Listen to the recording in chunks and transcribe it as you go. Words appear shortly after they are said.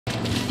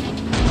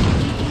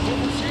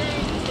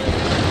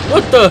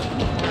What the?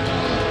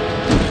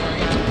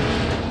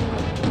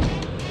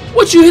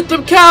 What you hit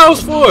them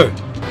cows for?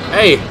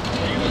 Hey,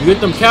 you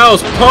hit them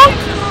cows, punk!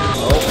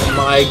 Oh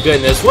my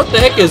goodness, what the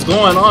heck is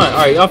going on?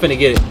 Alright, y'all finna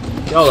get it.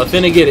 Y'all are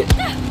finna get it.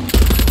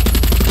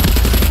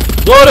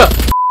 Blow it up!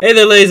 Hey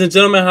there, ladies and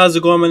gentlemen, how's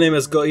it going? My name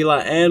is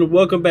GOATEli, and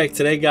welcome back.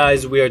 Today,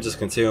 guys, we are just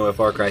continuing with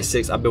Far Cry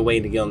 6. I've been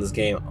waiting to get on this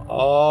game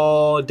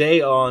all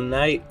day, all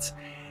night.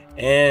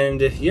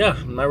 And yeah,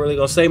 I'm not really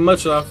gonna say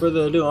much without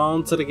further ado.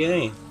 On to the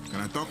game. Can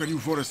I talk to you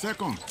for a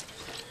second?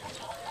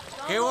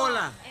 Hey,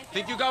 hola.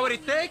 Think you got what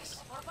it takes?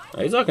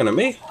 Are you talking to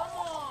me?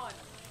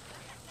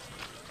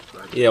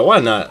 Yeah, why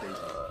not?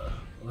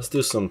 Let's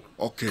do some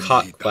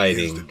cockfighting.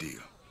 Here's the deal.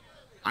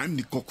 I'm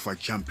the cockfight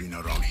champion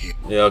around here.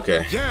 Yeah,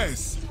 okay.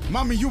 Yes,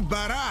 mommy, you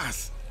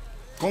badass.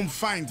 Come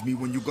find me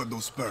when you got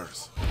those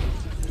spurs.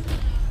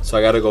 So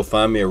I gotta go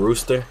find me a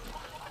rooster.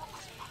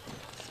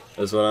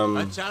 That's what I'm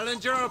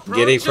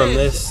getting from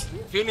this.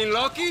 Feeling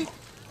lucky?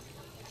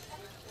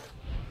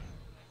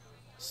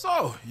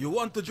 So, you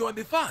want to join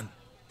the fun?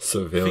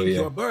 Civilian. Think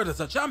your bird is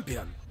a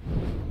champion?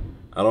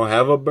 I don't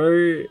have a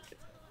bird,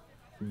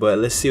 but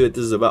let's see what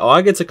this is about. Oh,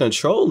 I get to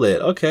control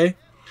it. Okay.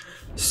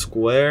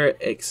 Square,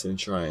 X, and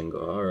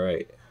triangle. All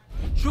right.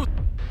 Shoot.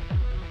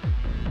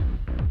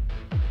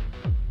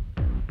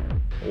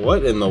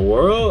 What in the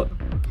world?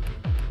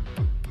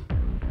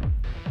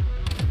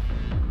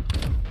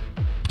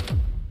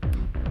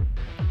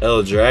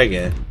 El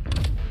Dragon.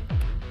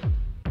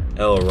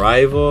 El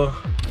Rival.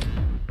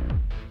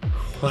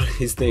 Why do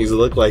these things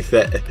look like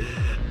that?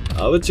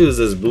 I would choose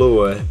this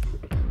blue one.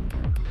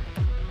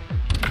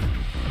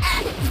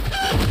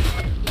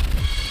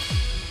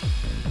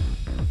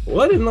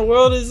 What in the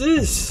world is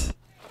this?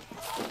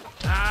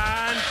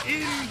 And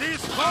in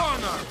this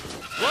corner,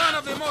 one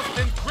of the most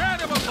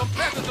incredible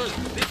competitors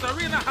this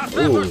arena has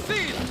ever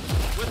seen,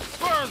 with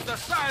spurs the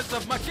size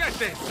of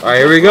machetes. All right,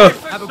 here we go.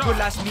 Have a good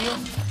last meal?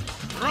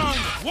 Round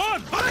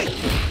one, fight!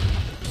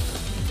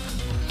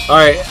 All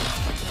right.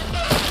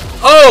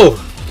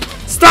 Oh!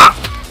 Stop!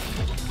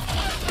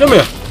 Come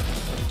here.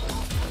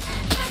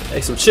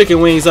 Make some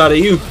chicken wings out of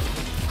you.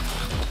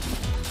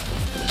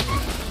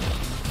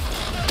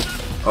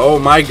 Oh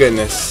my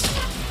goodness.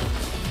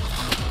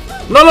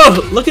 No,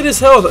 no, look at his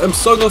health. I'm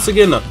so close to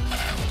getting him.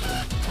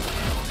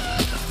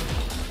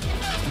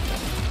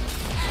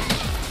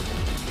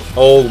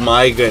 Oh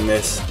my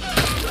goodness.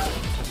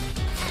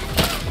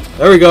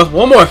 There we go.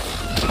 One more.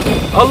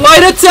 A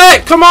light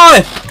attack. Come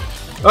on.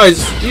 Alright,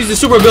 use the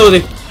super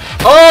ability.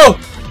 Oh!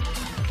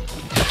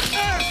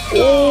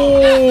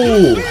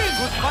 Oh! Good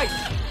fight.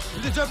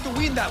 You deserve to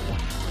win that one.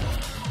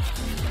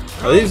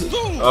 Are these?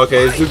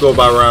 Okay, these do go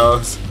by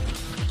rounds.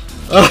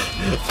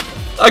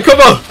 Come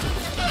on!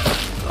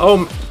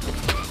 Oh.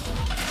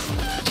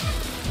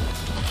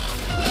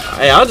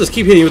 Hey, I'll just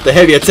keep hitting you with the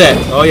heavy attack.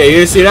 Oh yeah, you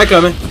didn't see that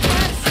coming.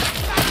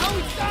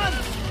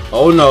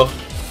 Oh no.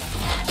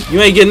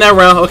 You ain't getting that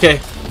round.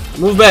 Okay.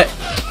 Move back.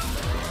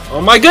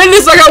 Oh my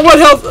goodness, I got one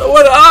health.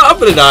 What? I'm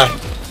gonna die.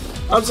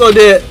 I'm so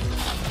dead.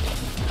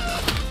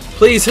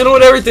 Please hit him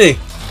with everything.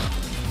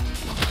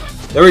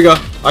 There we go.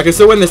 I can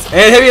still win this.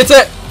 And heavy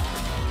attack.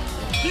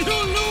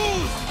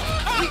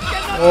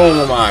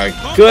 Oh my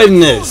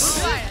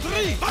goodness.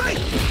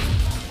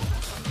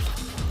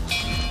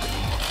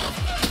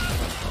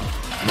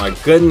 My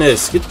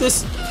goodness. Get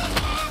this.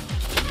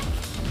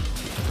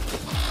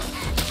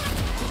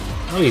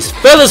 Oh, these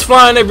feathers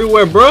flying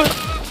everywhere, bro.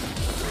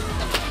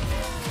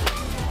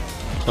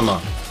 Come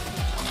on.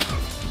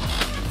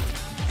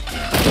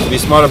 Be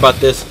smart about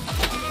this.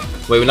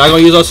 Wait, we're not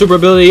gonna use our super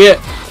ability yet.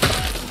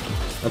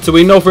 Until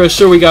we know for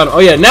sure we got him. Oh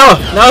yeah, now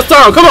it's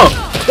time. Come on.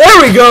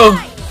 There we go.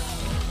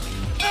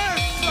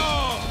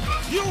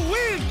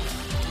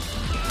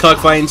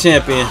 Cockfighting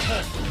champion.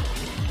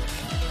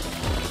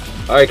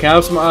 Alright, can I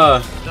have some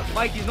The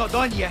fight is not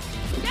done yet.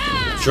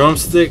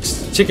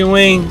 drumsticks, chicken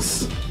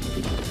wings?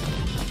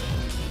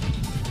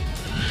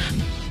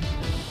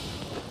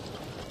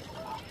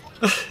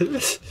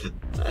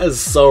 That's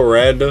so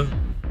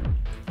random.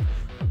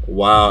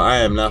 Wow, I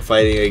am not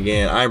fighting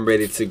again. I'm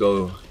ready to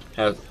go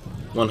have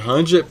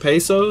 100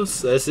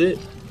 pesos. That's it.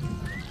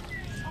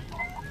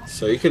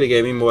 So you could have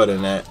gave me more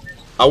than that.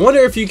 I wonder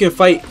if you can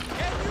fight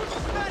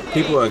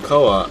people in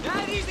co-op.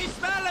 That is the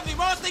smell of the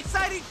most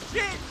exciting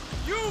shit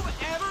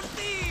you've ever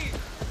seen.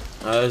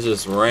 It's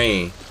just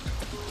rain.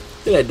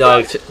 Look at that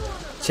dog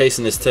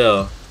chasing his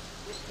tail.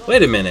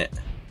 Wait a minute.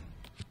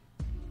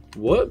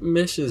 What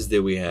missions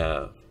did we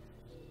have?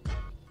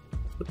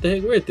 What the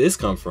heck? Where did this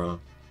come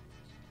from?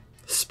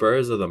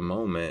 Spurs of the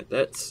moment.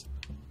 That's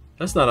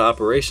not an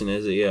operation,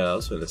 is it? Yeah, I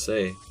was gonna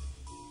say.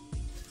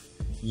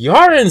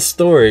 Yara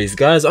stories,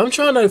 guys. I'm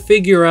trying to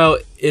figure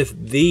out if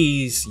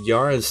these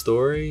Yara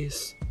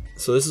stories.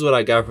 So this is what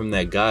I got from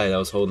that guy that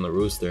was holding the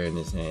rooster in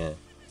his hand.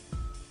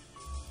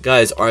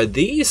 Guys, are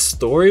these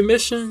story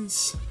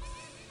missions?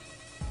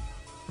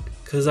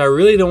 Because I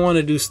really don't want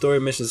to do story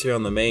missions here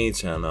on the main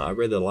channel. I'd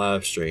rather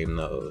live stream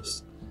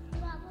those.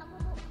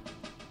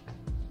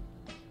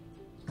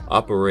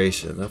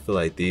 Operations. I feel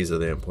like these are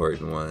the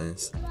important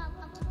ones.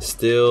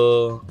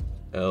 Still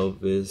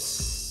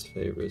Elvis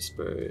favorite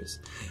Spurs.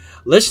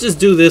 Let's just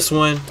do this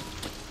one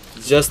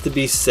just to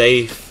be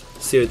safe.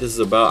 See what this is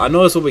about. I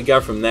know it's what we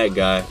got from that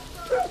guy.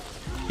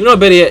 You know,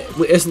 better yet,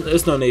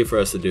 it's no need for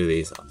us to do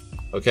these.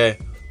 Okay?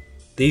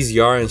 These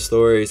Yara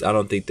stories, I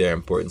don't think they're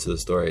important to the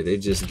story. They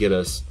just get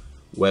us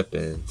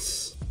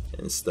weapons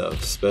and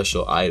stuff,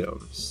 special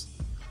items.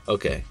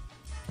 Okay.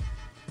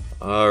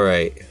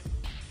 Alright.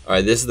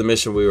 Alright, this is the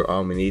mission we were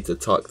on. We need to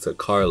talk to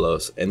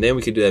Carlos. And then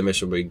we can do that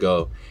mission where we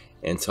go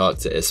and talk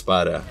to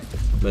Espada.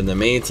 But in the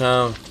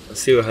meantime,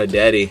 let's see what her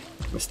daddy,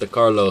 Mr.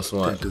 Carlos,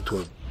 wants. 10 to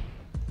 12.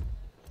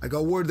 I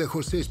got word that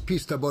Jose's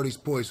pissed about his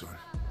poison.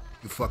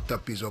 You fucked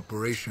up his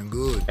operation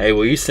good. Hey,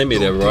 will you send me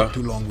that, bro? Don't take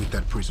too long with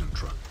that prison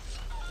truck.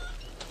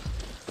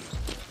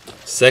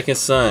 Second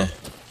son.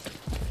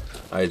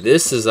 Alright,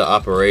 this is an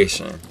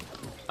operation.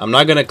 I'm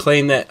not gonna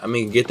claim that. I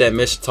mean, get that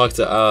mission. Talk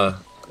to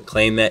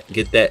claim that.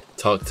 Get that.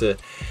 Talk to.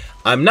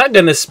 I'm not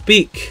gonna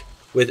speak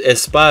with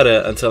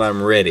Espada until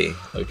I'm ready.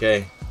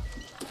 Okay.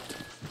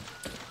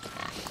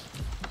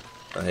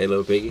 Hey,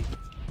 little piggy.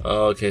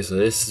 Okay, so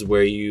this is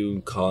where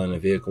you call in a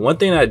vehicle. One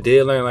thing I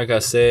did learn, like I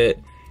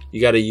said,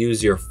 you got to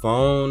use your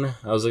phone.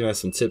 I was looking at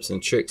some tips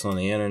and tricks on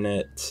the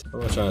internet.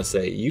 What am I trying to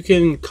say? You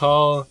can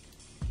call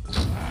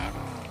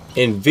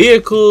in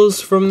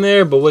vehicles from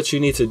there, but what you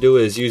need to do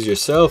is use your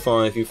cell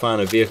phone. If you find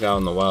a vehicle out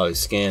in the wild, you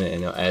scan it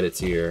and it'll add it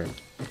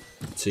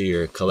to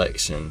your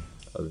collection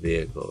of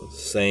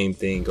vehicles. Same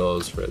thing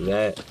goes for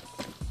that.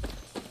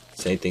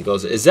 Same thing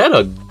goes. Is that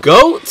a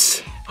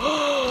goat?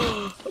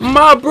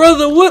 My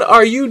brother, what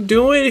are you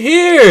doing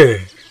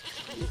here?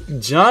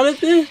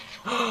 Jonathan?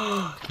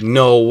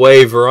 No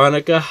way,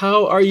 Veronica.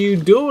 How are you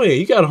doing?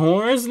 You got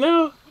horns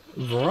now?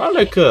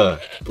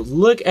 Veronica,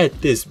 look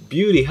at this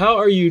beauty. How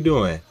are you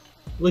doing?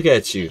 Look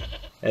at you.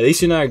 At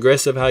least you're not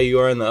aggressive how you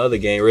are in the other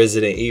game,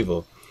 Resident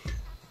Evil.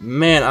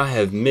 Man, I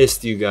have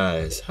missed you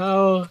guys.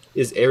 How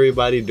is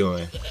everybody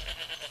doing?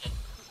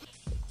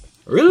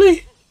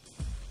 Really?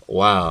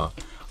 Wow.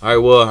 Alright,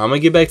 well, I'm gonna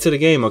get back to the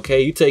game, okay?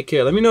 You take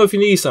care. Let me know if you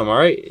need something,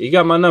 alright? You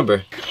got my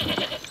number.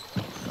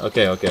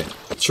 Okay, okay.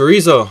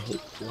 Chorizo,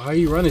 why are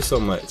you running so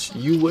much?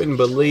 You wouldn't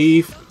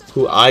believe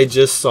who I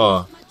just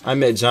saw. I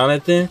met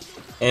Jonathan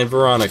and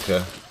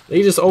Veronica.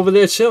 They just over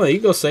there chilling.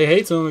 You go say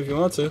hey to them if you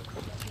want to.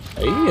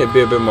 Hey, you need to be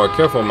a bit more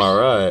careful on my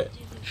ride.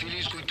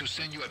 Philly's going to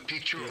send you a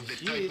picture of the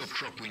type of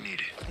truck we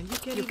need.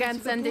 You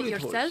can't send it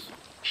yourself?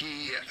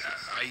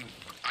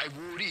 I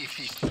would if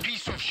this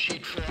piece of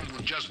shit phone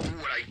would just do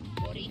what I...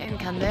 En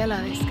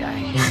candela, this guy.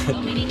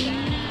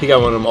 He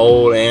got one of them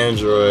old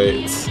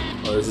androids.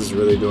 Oh, this is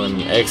really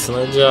doing an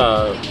excellent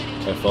job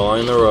at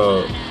following the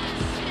road.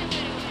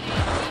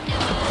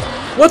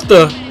 What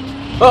the?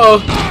 Uh-oh.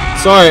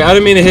 Sorry, I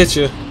didn't mean to hit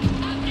you.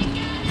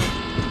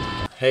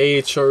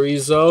 Hey,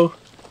 Chorizo.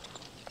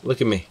 Look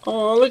at me.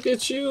 Oh, look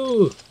at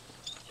you.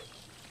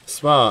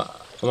 Smile.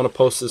 I want to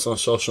post this on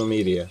social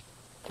media.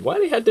 Why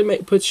do they have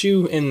to put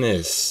you in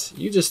this?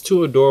 You just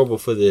too adorable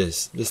for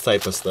this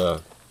type of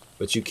stuff.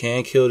 But you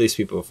can kill these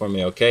people for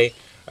me, okay?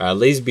 Or at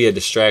least be a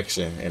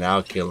distraction, and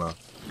I'll kill them.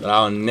 But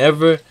I'll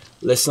never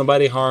let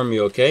somebody harm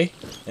you, okay?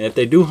 And if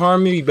they do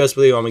harm you, you best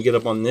believe I'm gonna get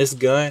up on this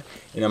gun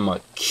and I'm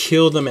gonna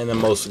kill them in the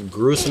most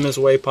gruesomest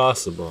way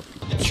possible.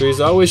 Trees,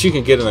 I wish you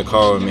could get in the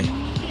car with me.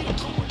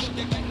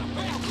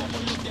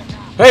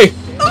 Hey!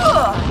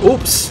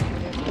 Oops!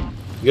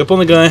 Get up on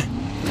the gun.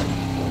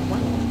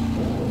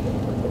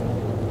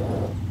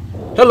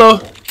 Hello.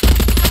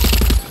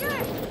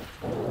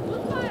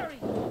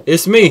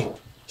 It's me.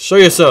 Show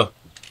yourself.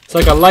 It's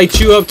like I light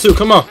you up too.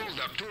 Come on. Hold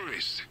up,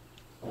 tourists.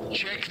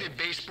 Check the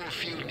baseball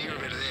field near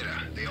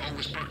Verdera. They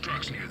always park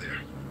trucks near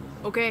there.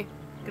 Okay,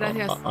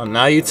 gracias. Oh,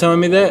 now you telling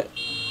me that?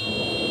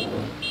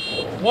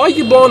 Why are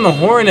you blowing the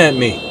horn at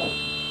me?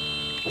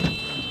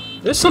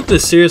 There's something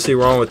seriously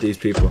wrong with these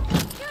people.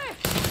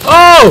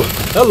 Oh!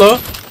 Hello.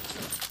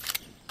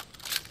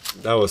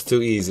 That was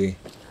too easy.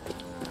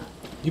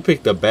 You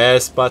picked a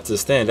bad spot to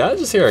stand. Did I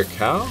just hear a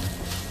cow?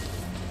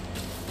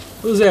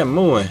 Who's that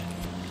mooing?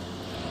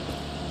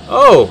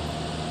 Oh!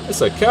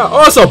 It's a cow.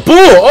 Oh, it's a bull!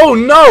 Oh,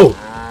 no!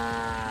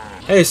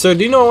 Hey, sir,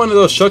 do you know what one of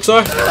those trucks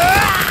are?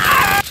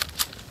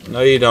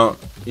 No, you don't.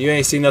 You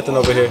ain't seen nothing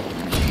over here.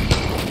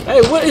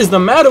 Hey, what is the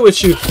matter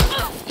with you?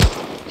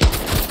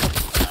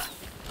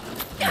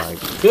 My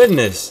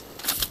goodness.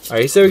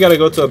 Alright, he said we gotta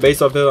go to a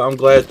base off hill. I'm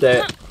glad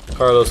that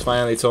Carlos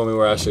finally told me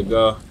where I should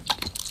go.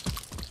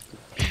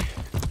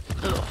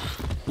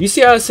 You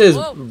see how it says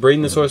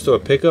bring this horse to a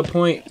pickup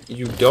point?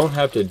 You don't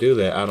have to do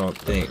that, I don't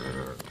think.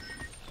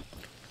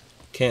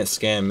 Can't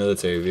scan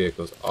military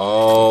vehicles.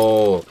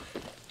 Oh,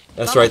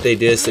 that's right, they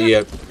did say you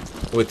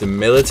have with the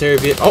military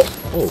vehicle.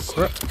 Oh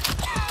crap.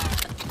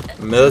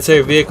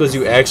 Military vehicles,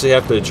 you actually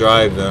have to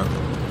drive them.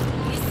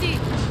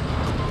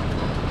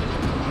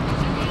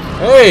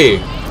 Hey!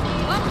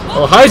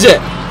 Oh,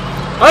 hijack!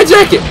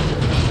 Hijack it!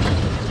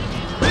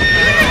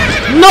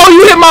 No,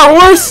 you hit my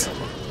horse!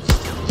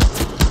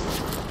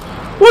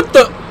 What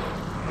the?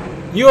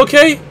 You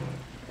okay?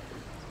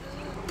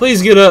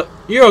 Please get up.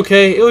 You're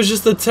okay. It was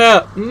just a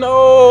tap.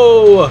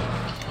 No!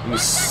 You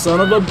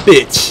son of a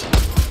bitch.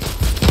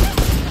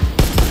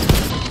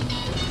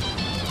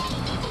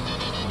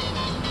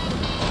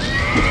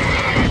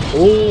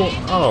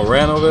 Oh, I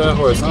ran over that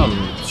horse.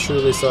 I'm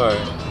truly sorry.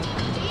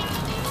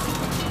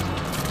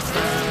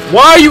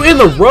 Why are you in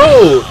the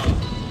road?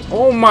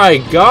 Oh my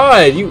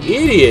god, you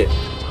idiot.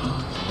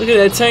 Look at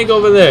that tank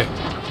over there.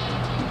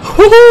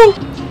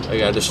 Woohoo! I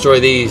gotta destroy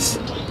these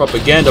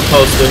propaganda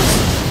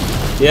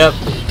posters. Yep,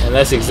 and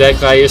that's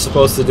exactly how you're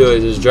supposed to do it.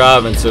 Just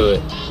drive into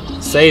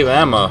it. Save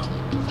ammo.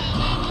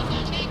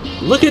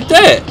 Look at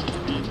that.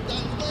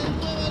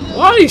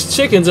 Why are these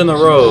chickens in the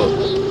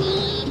road?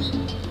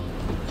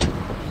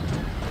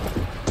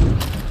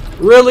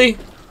 Really?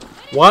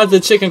 Why did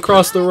the chicken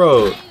cross the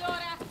road?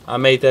 I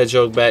made that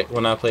joke back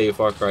when I played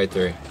Far Cry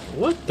 3.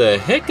 What the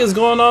heck is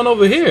going on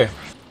over here?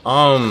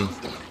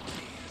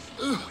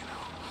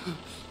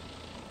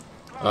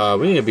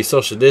 We need to be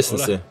social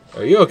distancing.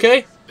 Are you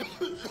okay?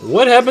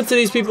 What happened to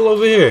these people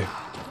over here?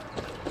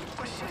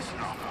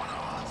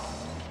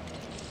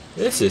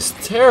 This is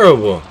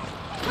terrible.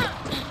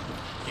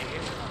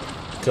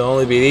 Can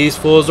only be these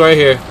fools right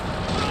here.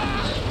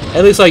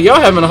 It looks like y'all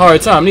having a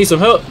hard time. Need some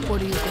help. What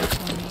do you got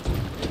for me?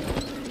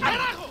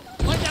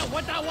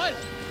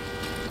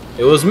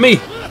 It was me.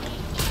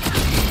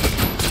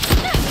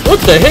 What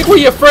the heck? Where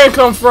your friend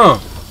come from?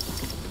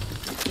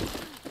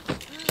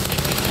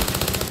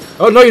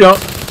 Oh, no you don't.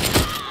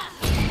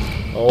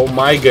 Oh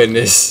my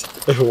goodness.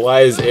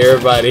 Why is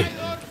everybody...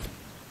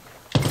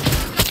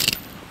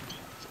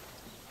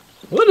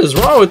 What is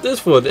wrong with this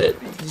fool? Did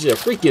you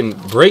freaking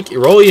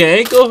roll your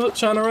ankle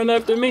trying to run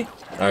after me?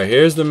 Alright,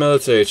 here's the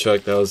military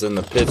truck that was in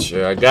the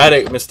picture. I got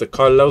it, Mr.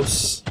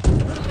 Carlos.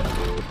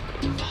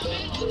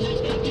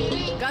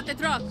 Got the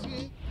truck.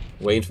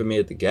 Waiting for me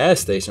at the gas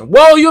station.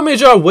 Whoa, you made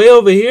y'all way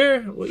over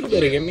here? Well, you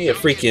better give me a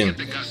freaking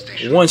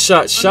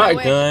one-shot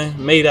shotgun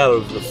made out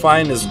of the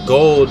finest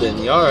gold in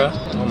Yara.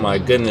 Oh my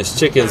goodness,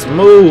 chickens,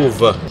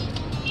 move!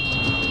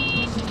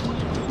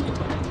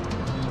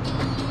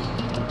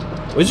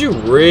 Would you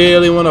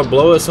really want to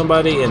blow at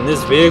somebody in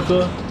this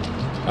vehicle?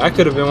 I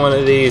could have been one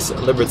of these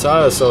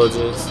Libertalia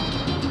soldiers.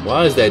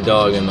 Why is that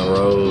dog in the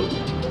road?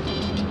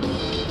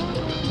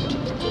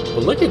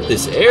 But look at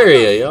this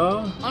area,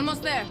 y'all.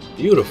 Almost there.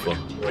 Beautiful.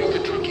 Bring the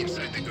truck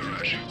inside the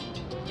garage.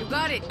 You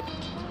got it.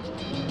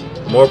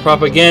 More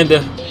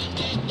propaganda.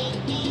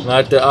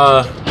 Not to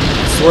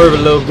swerve a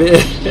little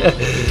bit.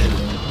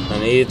 I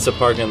need to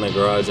park in the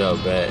garage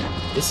out back.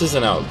 This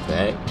isn't out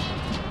back.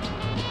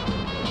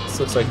 This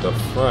looks like the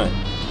front.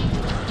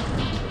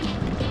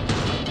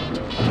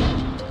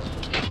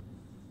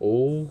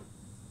 Oh.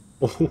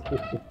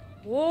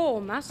 Whoa,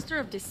 master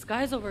of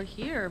disguise over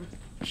here.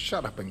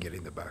 Shut up and get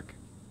in the back.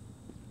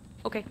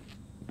 Okay.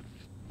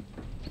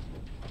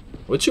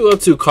 What you up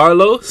to,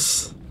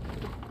 Carlos?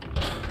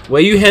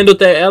 Well, you handled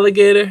that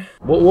alligator?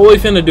 What we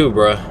finna do,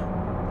 bruh?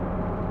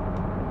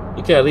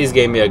 You could at least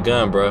give me a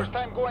gun, bruh.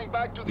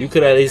 You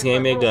could at least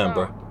give me a gun,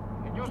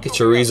 bruh. Get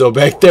chorizo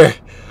back there.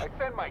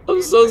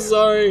 I'm so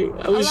sorry.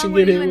 I wish you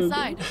could hit me.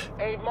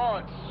 8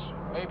 months,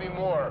 maybe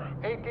more.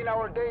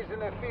 18-hour days in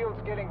the fields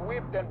getting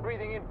whipped and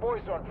breathing in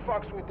poison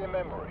fucks with the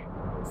memory.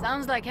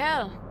 Sounds like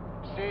hell.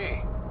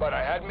 See, but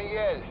I had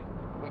Miguel.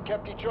 We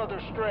kept each other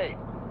straight.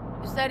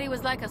 You said he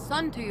was like a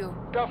son to you.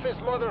 Toughest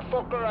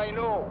motherfucker I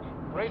know.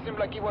 Raised him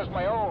like he was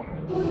my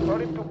own.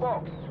 Brought him to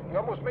box. He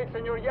almost made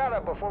Senor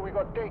Yara before we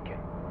got taken.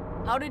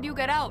 How did you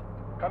get out?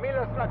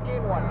 Camila snuck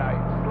in one night,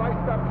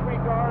 sliced up 3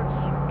 guards,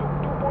 took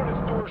 2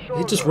 bullets to her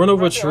shoulder. They just run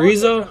over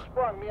chorizo?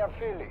 Sprung me a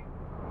Philly.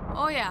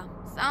 Oh yeah,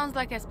 sounds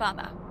like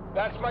Espada.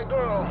 That's my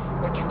girl,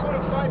 but you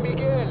couldn't find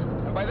Miguel,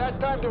 and by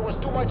that time there was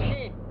too much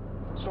heat.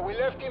 So we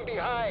left him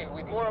behind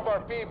with more of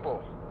our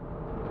people.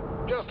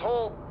 Just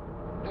hope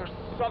there's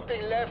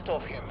something left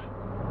of him.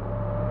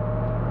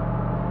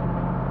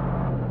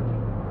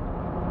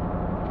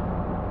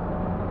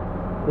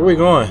 Where are we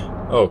going?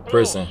 Oh,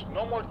 prison.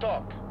 No more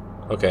talk.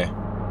 Okay.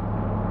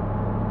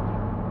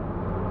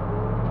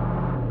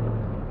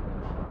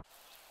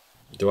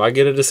 Do I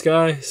get a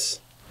disguise?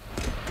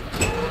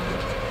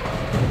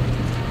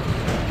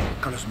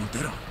 Carlos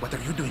Montero, what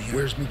are you doing here?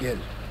 Where's Miguel?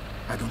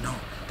 I don't know.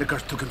 The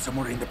guards took him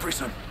somewhere in the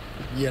prison.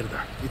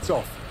 Mierda. It's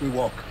off. We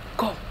walk.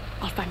 Go.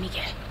 I'll find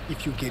Miguel.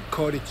 If you get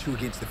caught, it's you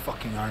against the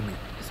fucking army.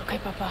 It's okay,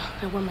 Papa.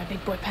 I wear my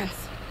big boy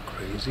pants.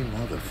 Crazy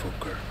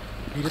motherfucker.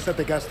 Meet us at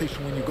the gas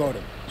station when you got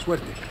him.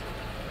 Suerte.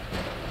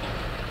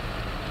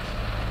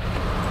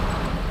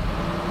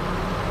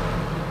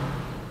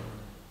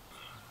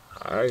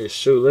 Alright,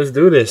 shoot, let's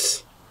do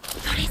this.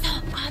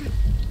 Chorizo, come.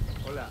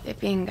 De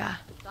pinga.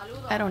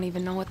 I don't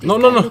even know what this No.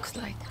 looks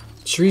like.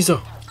 Chorizo.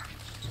 I'm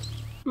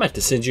gonna have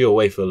to send you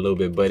away for a little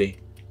bit, buddy.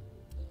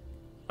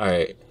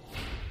 Alright.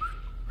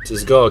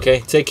 Just go,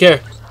 okay? Take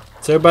care.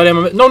 So everybody,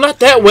 no, not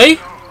that way.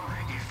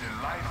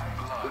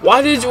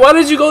 Why did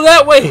you go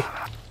that way?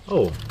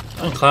 Oh, I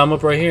can climb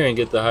up right here and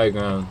get the high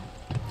ground.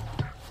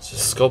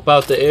 Just scope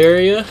out the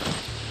area.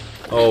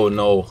 Oh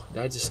no,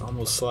 did I just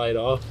almost slide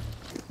off?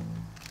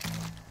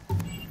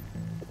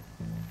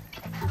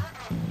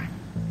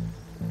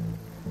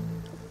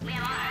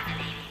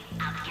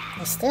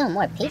 There's still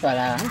more people though,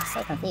 I'm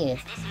so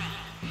confused.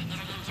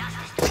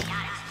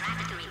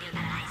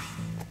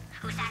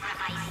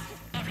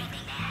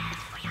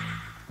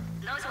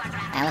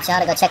 I want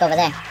y'all to go check over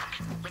there.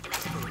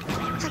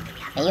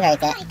 Hey, you heard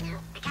that. Those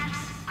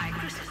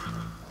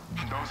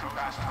who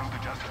pass through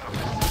the justice of this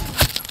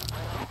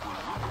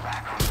will look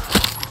back on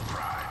us with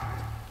pride.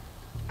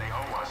 They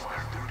owe us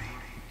their duty,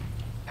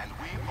 and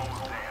we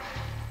owe them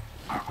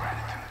our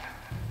gratitude.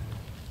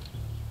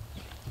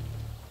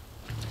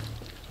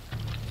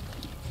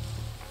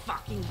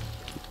 Fucking...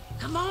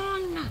 Come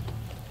on!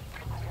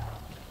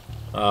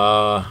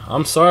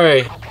 I'm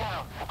sorry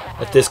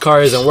if this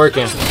car isn't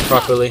working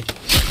properly.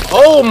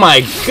 Oh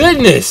my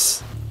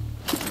goodness!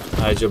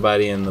 Hide your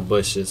body in the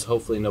bushes.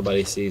 Hopefully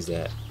nobody sees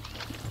that.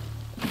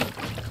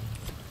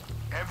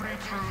 Every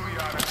true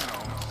Yara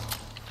knows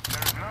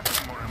there's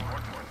nothing more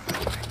important than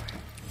family.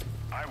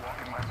 I walk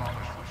in my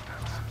father's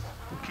footsteps,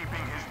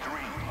 keeping his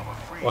dream of a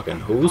free... Walking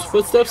whose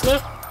footsteps now?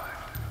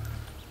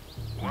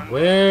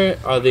 Where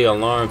are the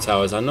alarm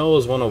towers? I know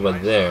there's one over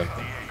there.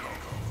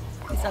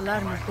 This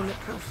alarm is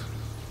bulletproof.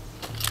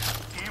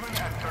 Even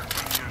at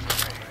 13 years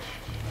of age,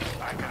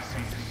 I can see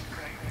his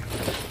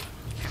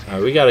strength.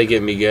 Alright, we gotta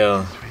get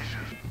Miguel.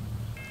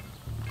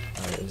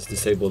 Alright, let's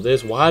disable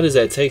this. Why does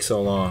that take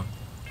so long?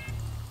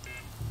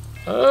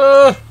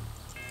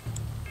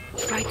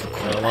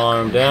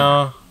 Alarm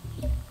down.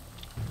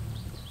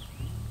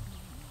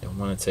 Don't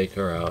want to take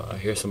her out. I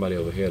hear somebody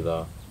over here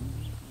though.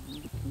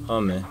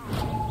 Humming.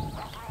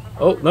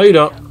 Oh, no you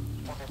don't.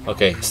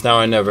 Okay, it's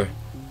now or never.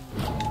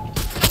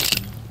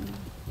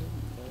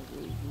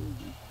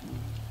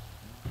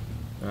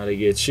 Now to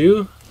get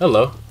you.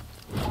 Hello.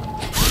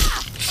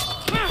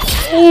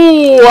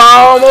 Ooh,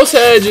 I almost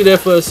had you there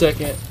for a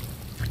second.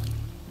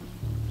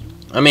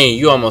 I mean,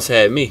 you almost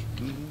had me.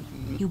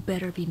 You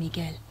better be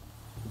Miguel.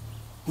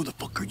 Who the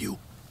fuck are you?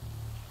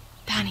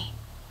 Dani.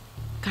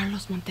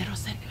 Carlos Montero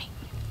sent me.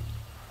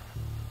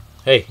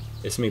 Hey,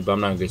 it's me, but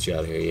I'm not gonna get you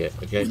out of here yet,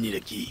 okay? We need a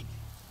key.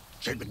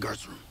 Check the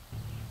guard's room.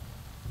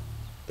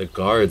 The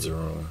guard's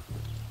room.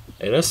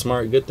 Hey, that's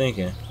smart. Good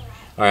thinking.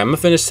 Alright, I'm gonna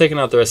finish taking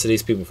out the rest of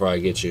these people before I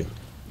get you.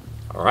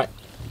 Alright.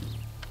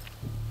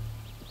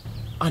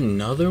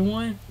 Another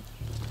one?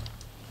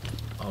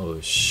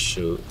 Oh,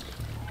 shoot.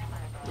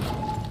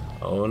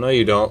 Oh, no,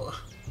 you don't.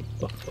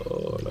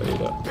 Oh, no, you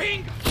don't.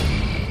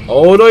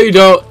 Oh, no, you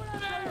don't.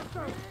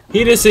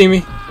 He didn't see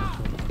me.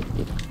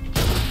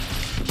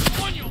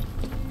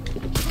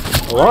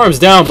 Alarm's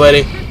down,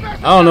 buddy. I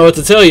don't know what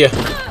to tell you.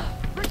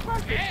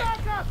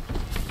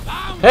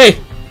 Hey!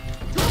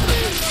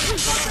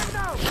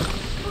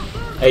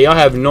 Hey, y'all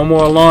have no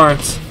more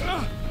alarms.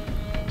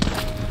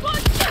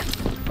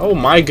 Oh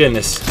my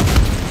goodness.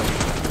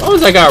 What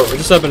was that guy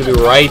just happened to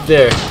be right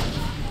there?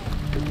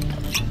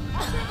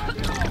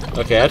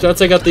 Okay, after I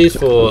take out these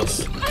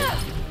fools,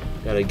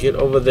 gotta get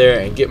over there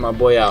and get my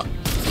boy out.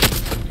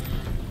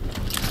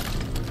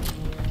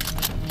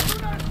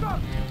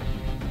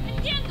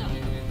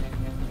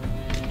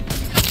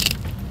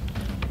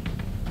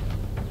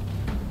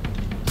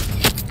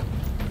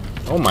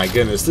 Oh my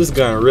goodness, this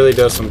gun really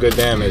does some good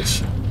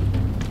damage.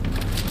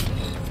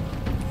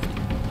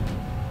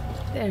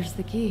 There's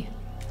the key.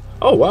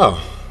 Oh wow.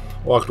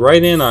 Walked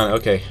right in on it.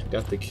 Okay,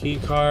 got the key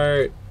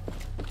card.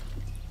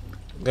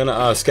 Gonna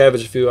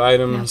scavenge a few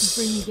items. Now to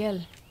free Miguel.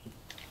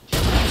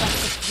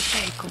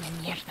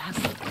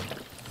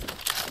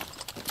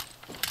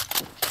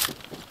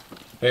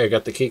 Hey, I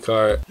got the key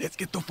card. Let's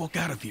get the fuck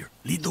out of here.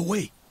 Lead the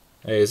way.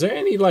 Hey, is there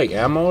any like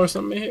ammo or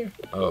something in here?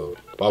 Oh,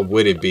 why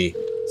would it be?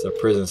 It's a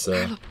prison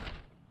cell.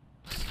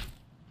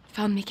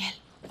 Found Miguel.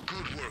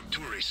 Good work,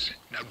 tourists.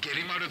 Now get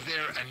him out of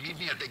there and meet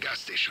me at the gas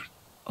station.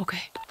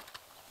 Okay.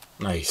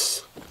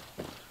 Nice.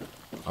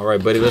 All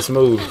right, buddy, let's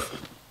move.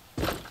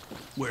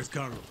 Where's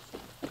Carlos?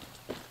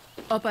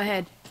 Up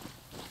ahead.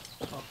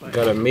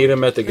 Gotta meet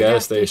him at the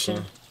gas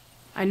station.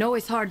 I know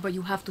it's hard, but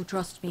you have to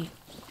trust me.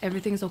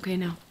 Everything's okay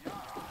now.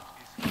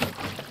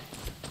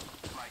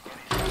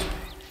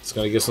 Just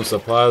gonna get some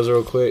supplies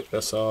real quick.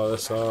 That's all.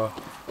 That's all.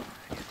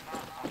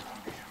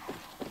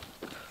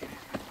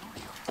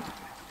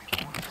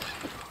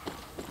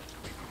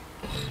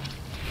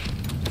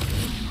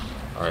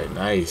 All right,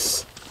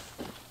 nice.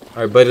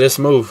 All right, buddy, let's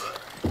move.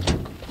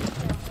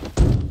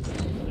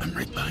 I'm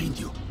right behind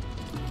you.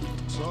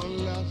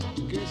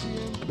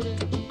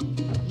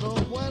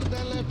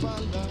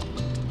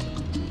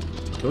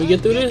 Can we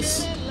get through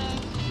this?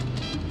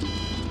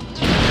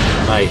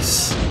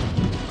 Nice.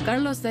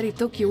 Carlos said he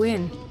took you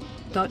in.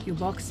 Taught you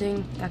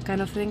boxing, that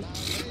kind of thing.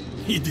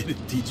 He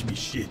didn't teach me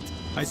shit.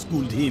 I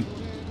schooled him.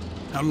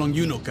 How long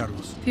you know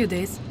Carlos? Few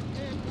days.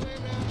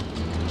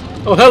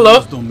 Oh,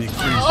 hello. Don't make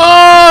friends.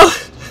 Oh!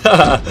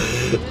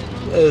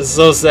 It's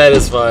so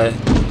satisfying.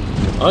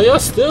 Oh, y'all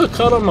still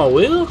caught on my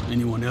wheel?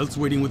 Anyone else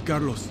waiting with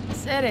Carlos?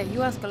 Sere,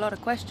 you ask a lot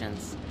of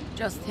questions.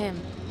 Just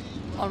him.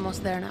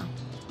 Almost there now.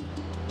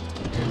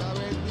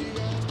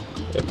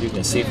 If you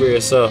can see for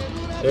yourself.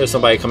 There's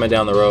somebody coming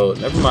down the road.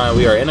 Never mind,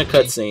 we are in a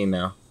cutscene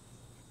now.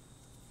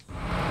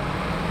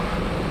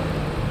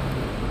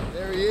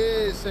 There he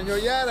is, Senor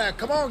Yara.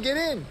 Come on, get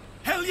in.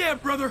 Hell yeah,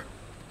 brother!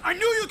 I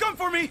knew you'd come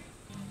for me!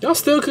 Y'all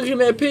still cooking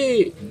that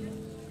pig?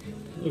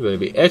 You better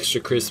be extra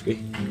crispy.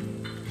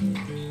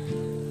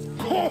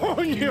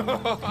 Coño!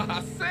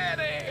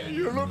 City!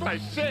 You look like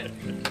shit!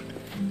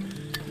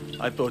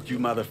 I thought you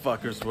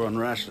motherfuckers were on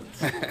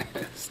rations.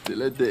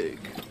 Still a dig.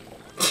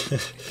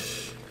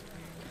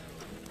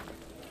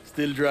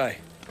 Still dry.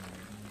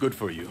 Good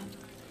for you.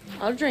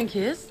 I'll drink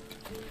his.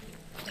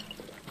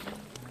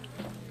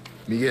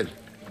 Miguel.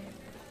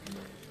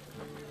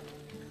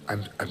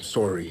 I'm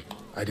sorry.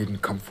 I didn't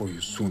come for you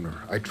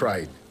sooner. I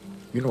tried.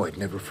 You know I'd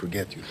never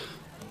forget you.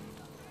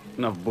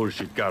 Enough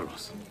bullshit,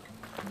 Carlos.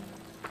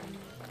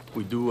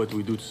 We do what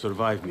we do to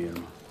survive, mi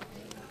hermano.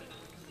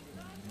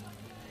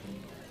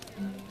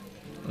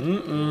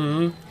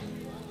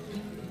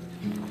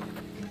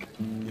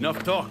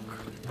 Enough talk.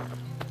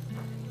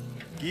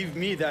 Give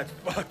me that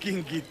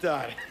fucking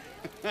guitar.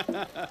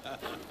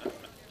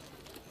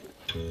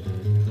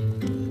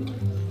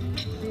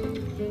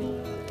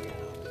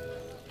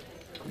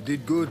 You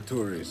did good,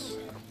 tourist.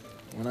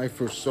 When I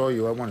first saw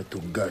you, I wanted to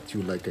gut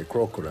you like a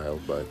crocodile,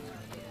 but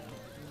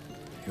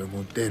you're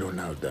Montero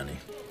now, Dani.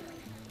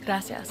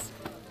 Gracias.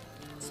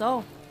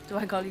 So, do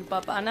I call you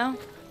Papa now?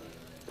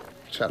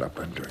 Shut up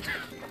and drink.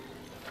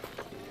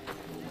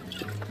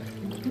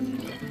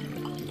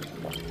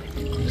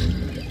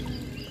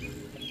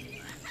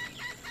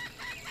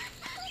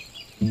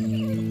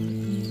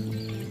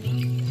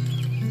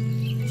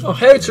 Oh,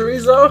 hey,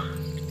 Chorizo.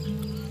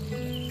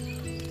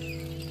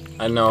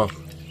 I know.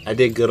 I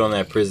did good on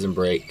that prison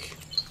break.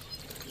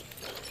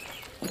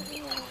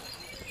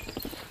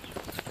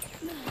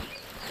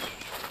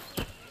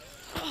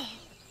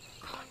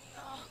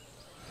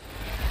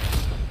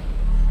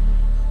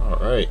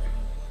 Alright.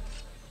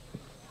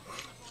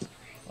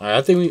 Alright,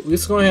 I think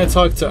let's go ahead and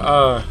talk to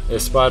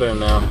Espada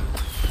now.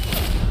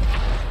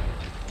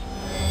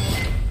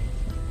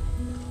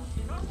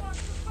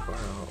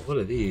 Wow, what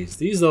are these?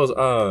 These those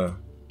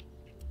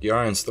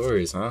Yara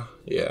stories, huh?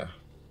 Yeah.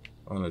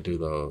 I wanna do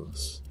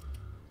those.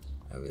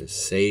 I will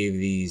save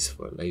these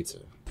for later.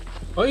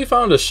 Oh, you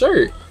found a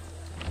shirt.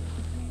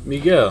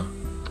 Miguel.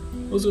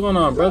 What's going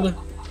on, brother?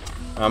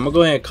 I'm gonna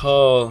go ahead and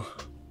call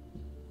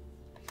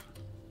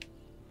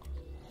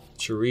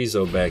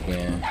Chorizo back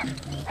in.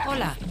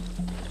 Hola.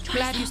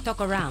 Glad you stuck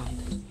around.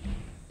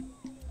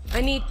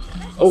 I need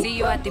to see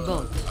you at the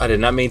boat. I did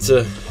not mean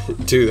to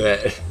do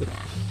that.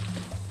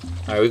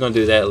 Alright, we're gonna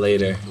do that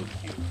later.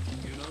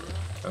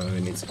 We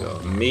need to go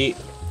meet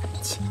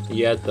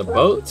you at the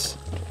boat.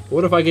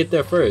 What if I get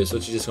there first?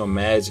 What, you just gonna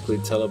magically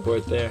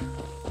teleport there?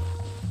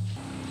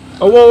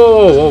 Oh,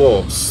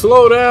 whoa.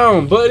 Slow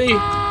down, buddy.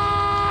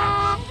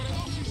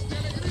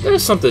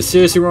 There's something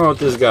seriously wrong with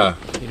this guy.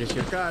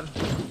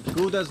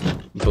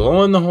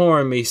 Blowing the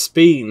horn, me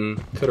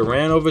speeding. Could have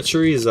ran over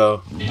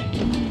Chorizo.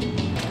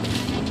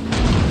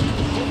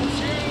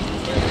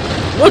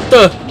 What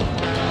the?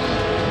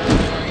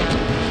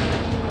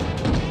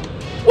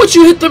 What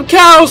you hit them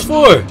cows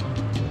for?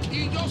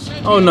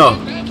 Oh no.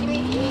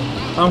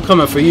 I'm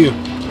coming for you.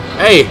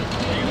 Hey,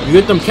 you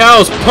hit them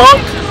cows, punk!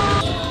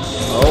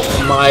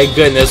 Oh my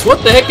goodness.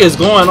 What the heck is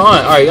going on?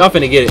 Alright, y'all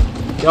finna get it.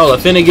 Y'all are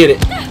finna get it.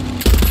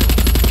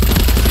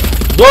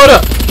 Blow it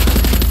up!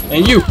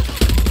 And you.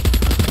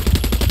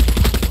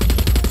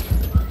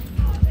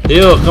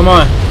 Heal, come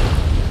on.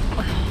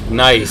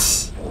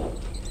 Nice.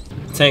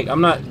 Tank,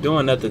 I'm not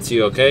doing nothing to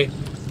you, okay?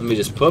 Let me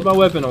just put my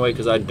weapon away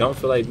because I don't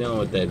feel like dealing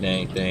with that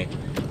dang thing.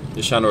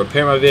 Just trying to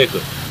repair my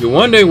vehicle. You're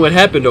wondering what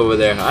happened over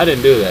there. I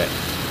didn't do that.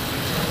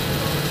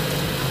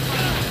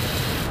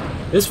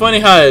 It's funny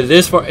how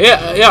this far.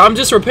 Yeah, I'm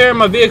just repairing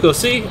my vehicle.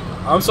 See?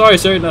 I'm sorry,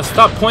 sir. Now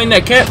stop pointing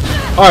that cap.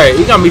 Alright,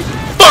 you got me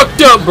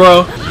fucked up,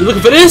 bro. You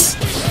looking for this?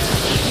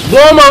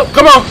 Blow him up.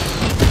 Come on.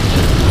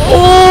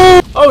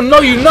 Oh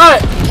no, you're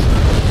not.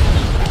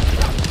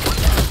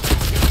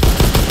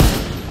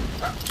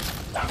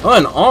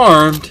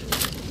 Unarmed?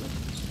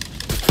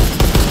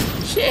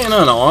 She ain't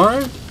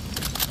unarmed.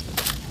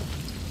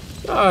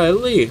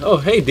 Golly. Oh,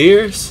 hey,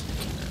 dears.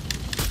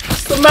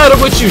 What's the matter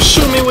with you?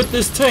 Shoot me with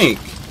this tank.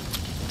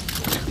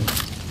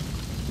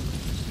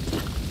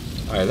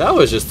 Alright, that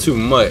was just too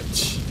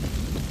much.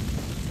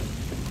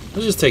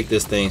 Let's just take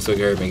this thing so we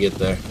can hurry and get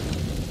there.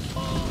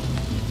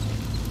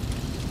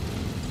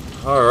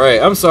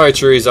 Alright, I'm sorry,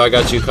 Chorizo. I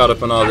got you caught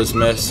up in all this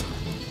mess.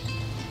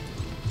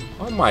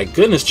 Oh my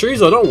goodness,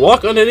 Chorizo, don't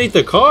walk underneath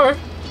the car.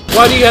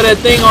 Why do you have that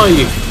thing on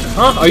you?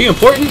 Huh? Are you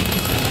important?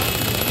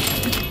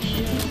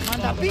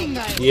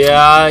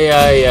 Yeah.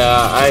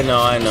 I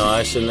know.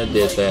 I shouldn't have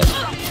did that.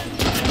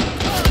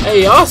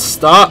 Hey, y'all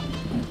stop.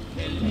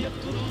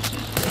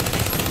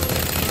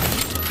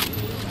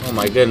 Oh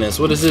my goodness,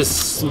 what is this?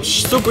 Some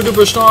super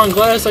duper strong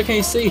glass I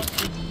can't see?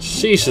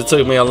 Sheesh, it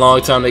took me a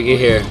long time to get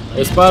here.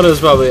 Espada's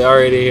probably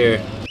already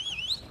here.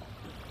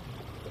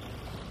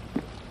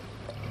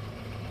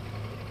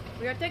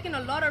 We are taking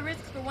a lot of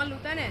risks for one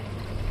lieutenant.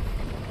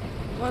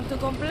 Want to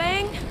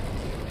complain?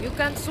 You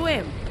can't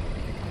swim.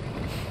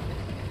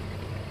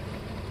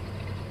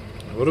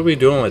 What are we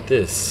doing with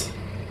this?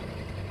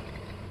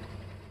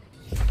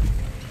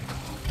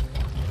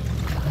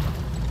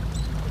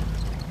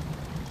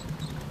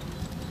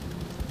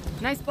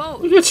 Nice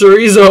boat. Look at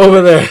Chorizo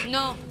over there.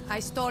 No, I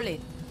stole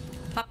it.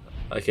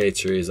 Okay,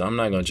 Teresa, I'm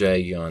not gonna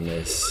drag you on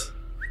this.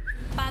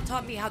 Pa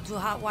taught me how to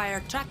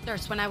hotwire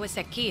tractors when I was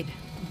a kid.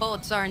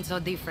 Boats aren't so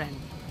different.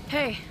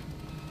 Hey,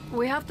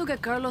 we have to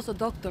get Carlos a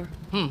doctor.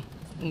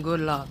 Good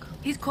luck.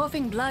 He's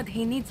coughing blood.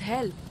 He needs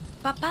help.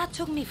 Papa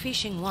took me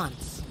fishing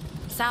once.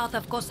 South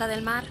of Costa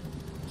del Mar.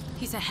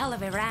 He's a hell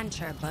of a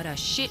rancher, but a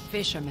shit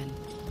fisherman.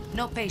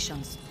 No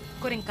patience.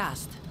 Couldn't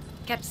cast.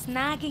 Kept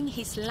snagging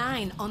his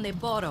line on the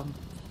bottom.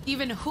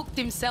 Even hooked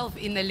himself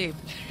in the lip.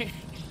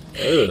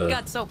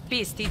 Got so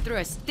pissed he threw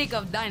a stick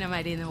of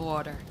dynamite in the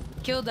water.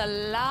 Killed a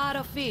lot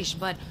of fish,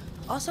 but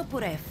also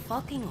put a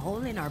fucking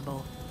hole in our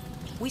boat.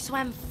 We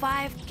swam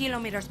 5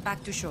 kilometers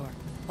back to shore.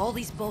 All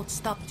these boats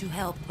stopped to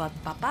help, but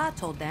Papa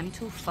told them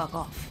to fuck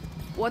off.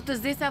 What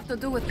does this have to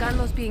do with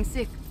Carlos being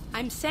sick?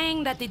 I'm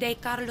saying that the day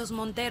Carlos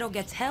Montero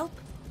gets help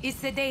is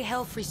the day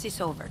hell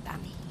freezes over,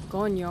 Dani.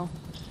 Coño.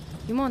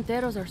 You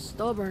Monteros are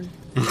stubborn.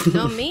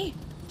 Not me,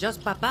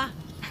 just Papa.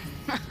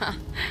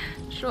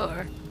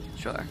 Sure.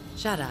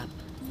 Shut up.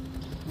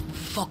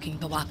 Fucking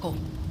tobacco.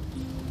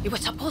 It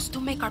was supposed to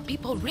make our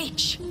people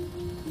rich.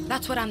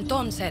 That's what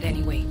Anton said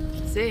anyway.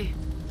 See.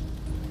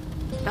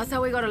 That's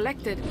how we got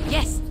elected.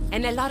 Yes,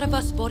 and a lot of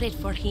us voted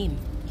for him.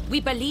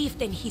 We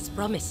believed in his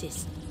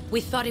promises.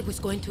 We thought it was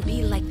going to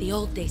be like the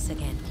old days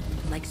again.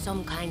 Like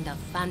some kind of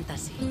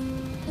fantasy.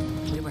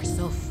 We were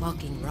so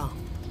fucking wrong.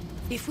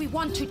 If we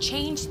want to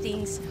change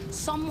things,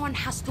 someone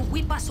has to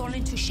whip us all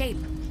into shape.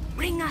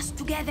 Bring us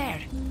together.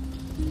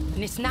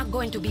 And it's not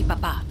going to be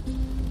Papa.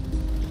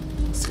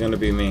 It's gonna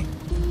be me.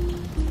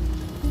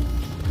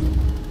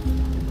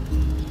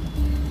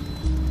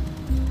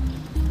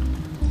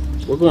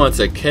 We're going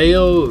to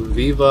KO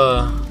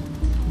Viva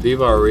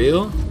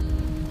Real?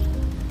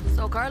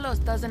 So Carlos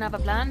doesn't have a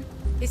plan?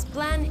 His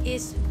plan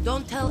is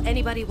don't tell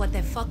anybody what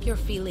the fuck you're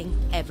feeling,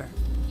 ever.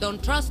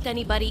 Don't trust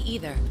anybody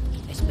either,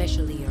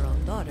 especially your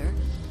own daughter.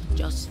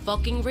 Just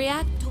fucking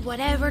react to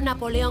whatever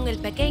Napoleon el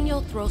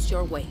Pequeño throws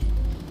your way.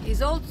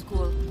 He's old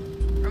school.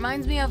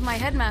 Reminds me of my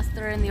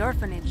headmaster in the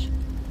orphanage.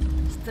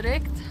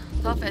 Strict,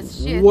 tough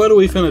as shit. What are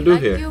we finna do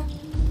here? You,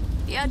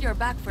 he had your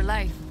back for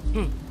life.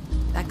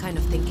 That kind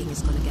of thinking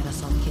is gonna get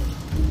us all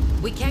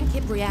killed. We can't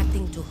keep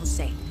reacting to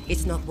Jose.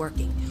 It's not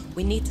working.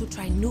 We need to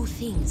try new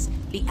things.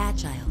 Be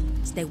agile.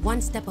 Stay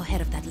one step ahead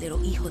of that little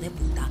hijo de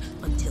puta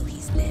until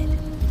he's dead.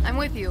 I'm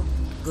with you.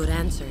 Good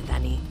answer,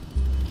 Dani.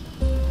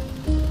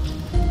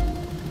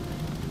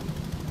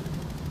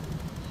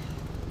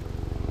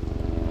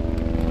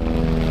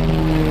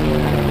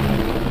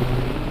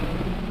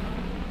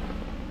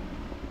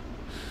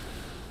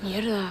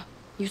 Mierda,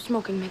 you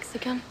smoking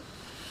Mexican?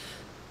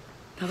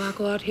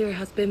 Tobacco out here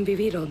has been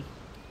vivido.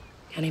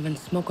 Can't even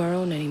smoke our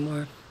own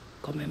anymore.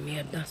 Come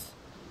mierdas.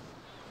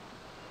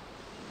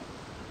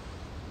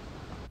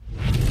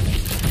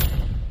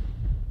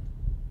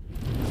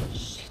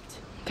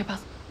 Shit. ¿Qué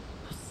pasa?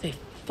 Jose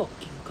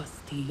fucking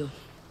Castillo.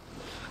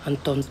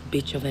 Anton's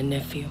bitch of a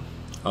nephew.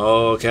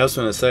 Oh, okay, I was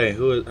gonna say,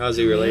 how's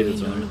he related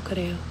to No him? lo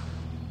creo.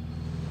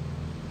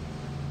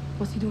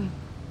 What's he doing?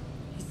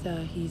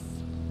 He's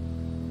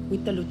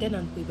with the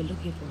lieutenant we were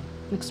looking for.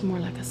 Looks more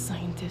like a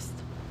scientist.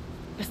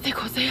 Let's take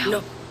Jose out.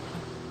 No.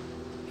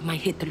 You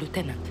might hit the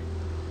lieutenant.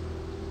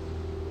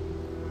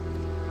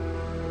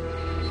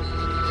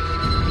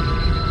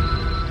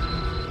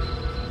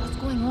 What's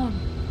going on?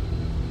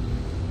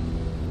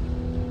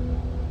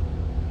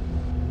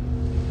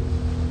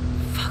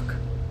 Fuck.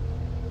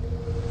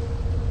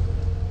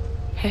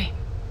 Hey,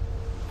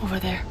 over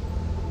there.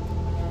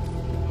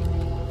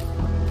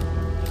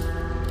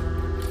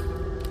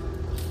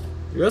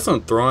 You got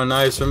some throwing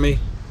knives for me?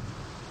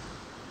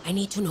 I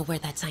need to know where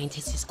that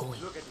scientist is going.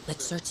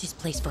 Let's search his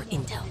place for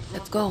intel.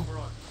 Let's go.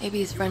 Maybe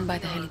his friend by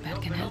the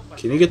helipad can help.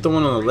 Can you get the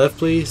one on the left,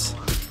 please?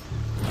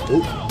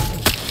 Oop.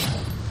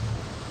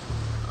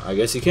 I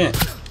guess you can't.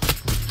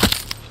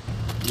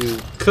 You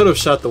could have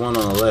shot the one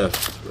on the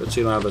left, but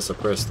you don't have a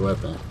suppressed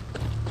weapon.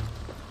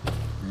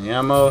 Any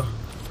ammo?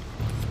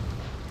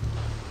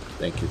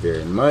 Thank you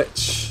very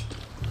much.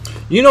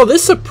 You know,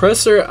 this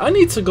suppressor, I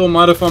need to go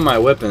modify my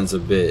weapons a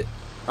bit.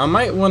 I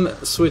might want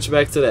to switch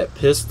back to that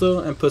pistol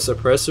and put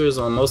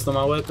suppressors on most of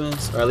my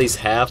weapons, or at least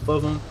half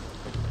of them.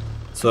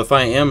 So if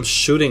I am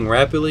shooting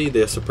rapidly, the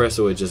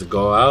suppressor would just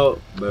go out.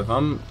 But if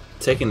I'm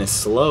taking it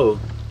slow,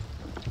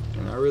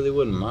 then I really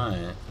wouldn't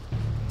mind.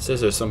 It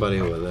says there's somebody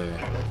over there.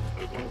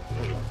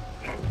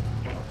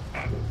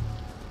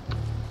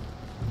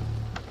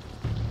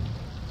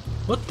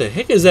 What the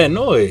heck is that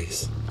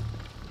noise?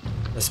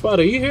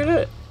 Spotter, you hear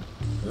that?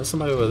 There's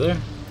somebody over there.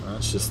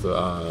 That's just the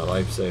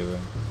lifesaver.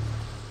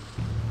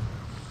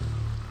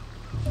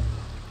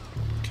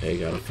 Okay,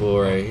 got a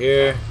full right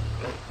here.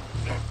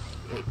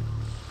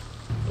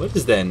 What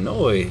is that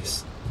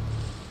noise?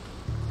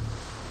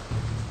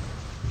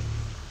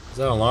 Is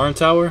that an alarm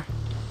tower?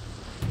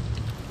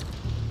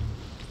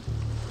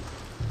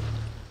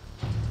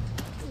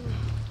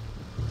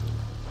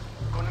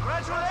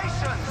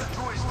 Congratulations,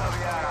 Jewish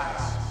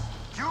Tavians!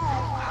 You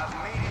have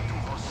made it to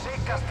Jose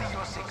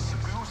Castillo's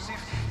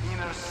exclusive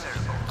inner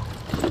circle.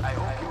 I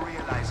hope you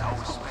realize how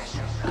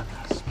special that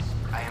is.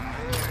 I am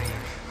very,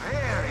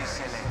 very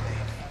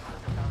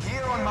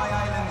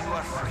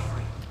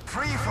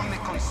Free from the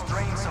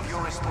constraints of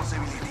your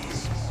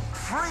responsibilities.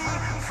 Free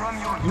from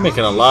your... You're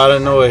making a lot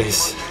of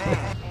noise.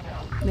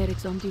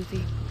 Medic's on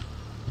duty.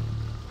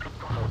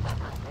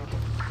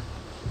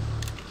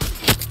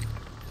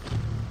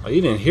 Oh,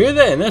 you didn't hear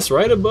that? And that's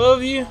right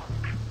above you?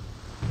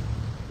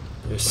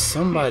 There's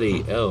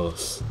somebody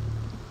else.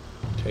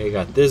 Okay, you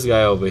got this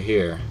guy over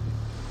here.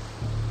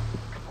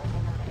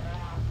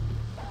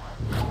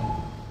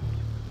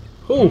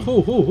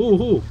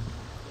 Who?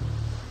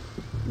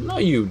 No,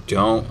 you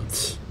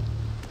don't.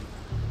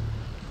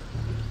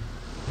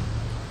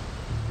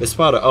 They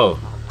spotted. Oh.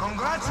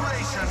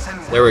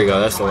 There we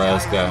go. That's the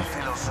last guy.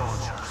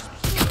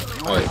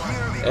 Alright.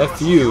 F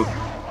you.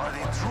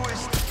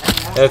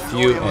 F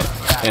you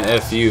and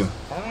F you.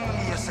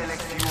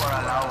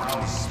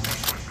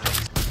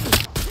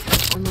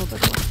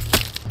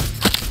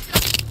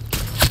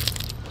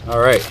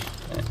 Alright.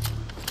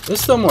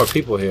 There's still more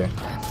people here.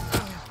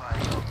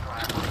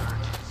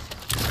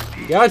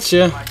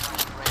 Gotcha.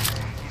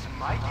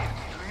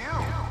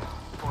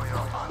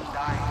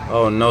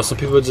 Oh no, some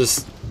people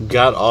just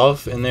got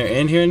off and they're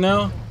in here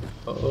now?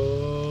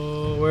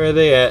 Oh, where are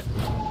they at?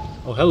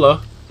 Oh,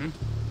 hello.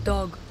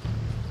 Dog.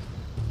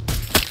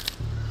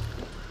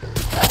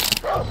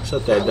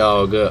 Shut that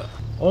dog up.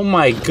 Oh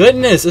my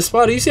goodness,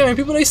 Espada, you see how many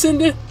people they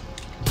sending?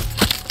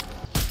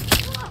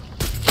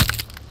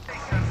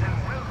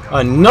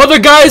 Another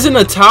guy's in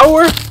the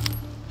tower?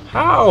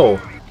 How?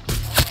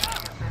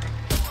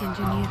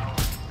 Engineer.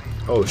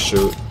 Oh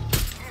shoot.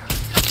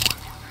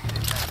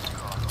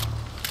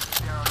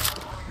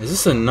 Is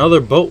this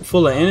another boat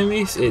full of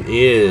enemies? It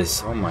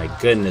is. Oh my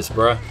goodness,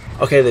 bruh.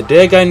 Okay, the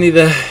dead guy near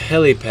the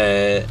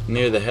helipad.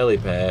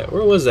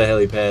 Where was that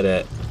helipad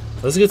at?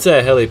 Let's get to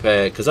that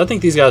helipad, because I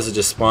think these guys are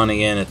just spawning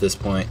in at this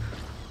point.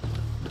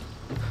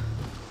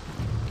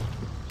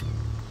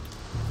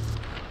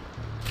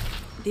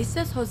 This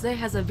says Jose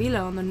has a villa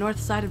on the north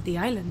side of the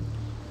island.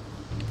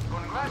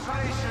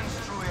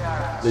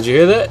 Did you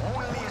hear that?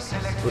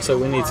 Looks like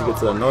we need to get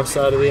to the north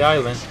side of the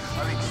island.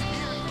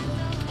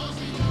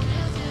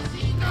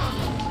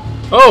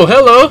 Oh,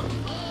 hello!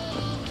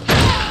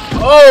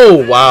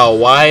 Oh, wow.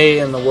 Why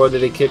in the world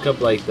did it kick up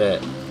like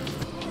that?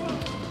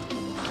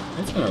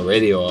 Let's turn a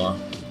radio off.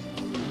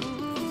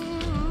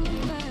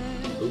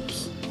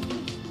 Oops.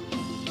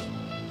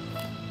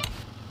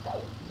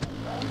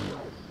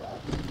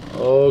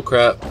 Oh,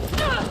 crap.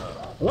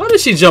 Why did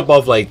she jump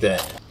off like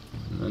that?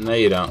 No,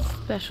 you don't.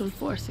 Special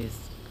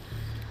forces.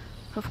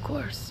 Of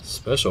course.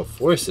 Special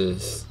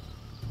forces?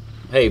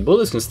 Hey,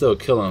 bullets can still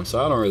kill him,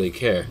 so I don't really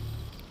care.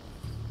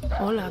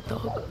 Hola,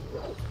 dog.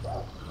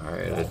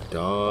 Alright, a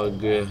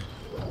dog.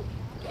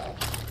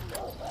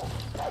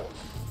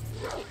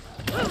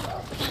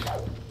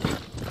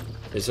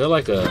 Is there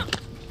like a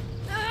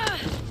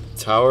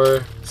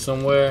tower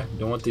somewhere?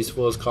 Don't want these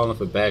fools calling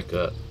for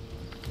backup.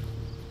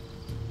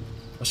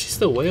 Oh, she's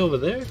still way over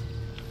there?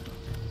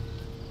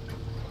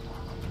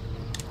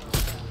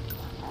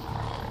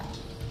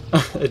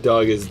 The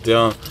dog is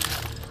dumb.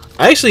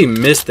 I actually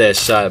missed that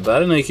shot, but I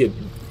didn't know you could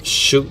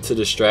shoot to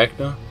distract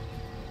them.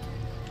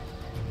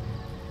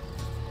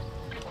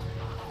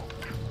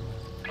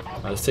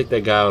 Let's take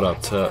that guy out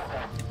up top.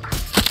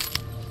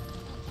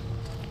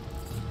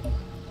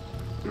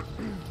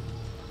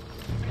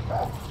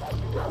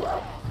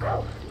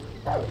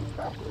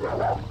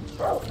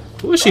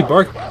 Who is she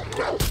barking?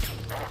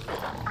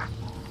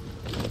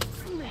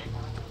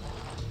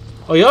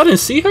 Oh, y'all didn't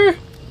see her?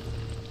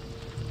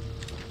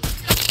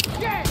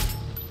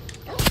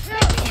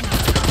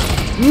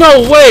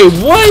 No way!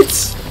 What?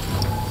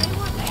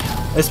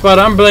 Hey, Spot,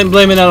 I'm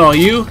blaming that on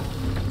you.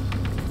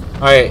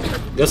 Alright,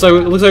 looks like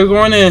we're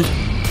going in.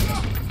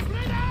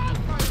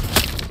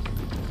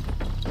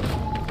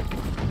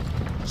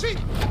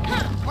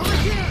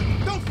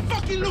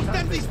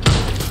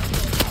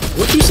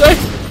 What'd you say?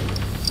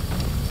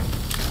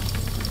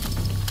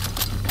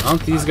 I don't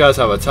think these guys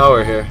have a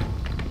tower here.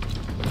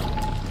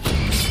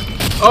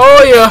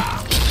 Oh yeah!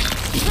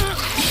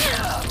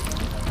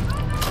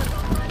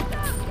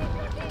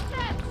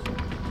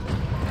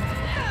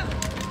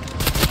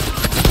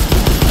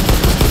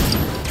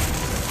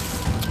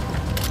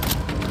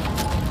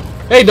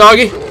 Hey,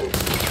 doggy.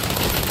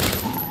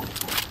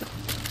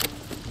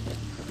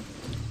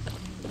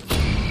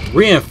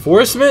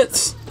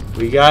 Reinforcements?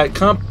 We got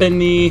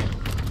company.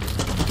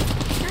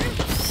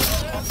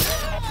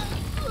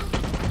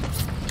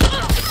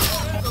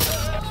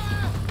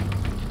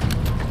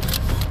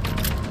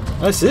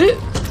 That's it?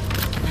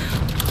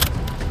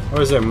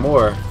 Or is there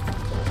more?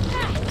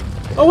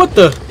 Oh, what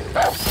the?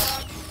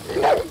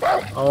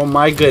 Oh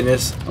my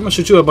goodness. I'm gonna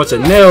shoot you a bunch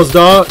of nails,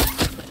 dog.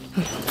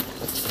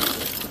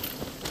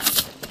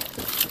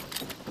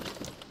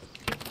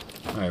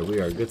 Alright,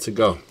 we are good to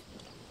go.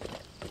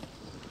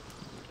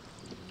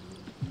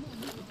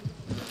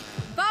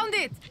 Found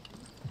it!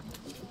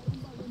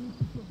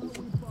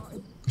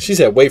 She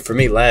said wait for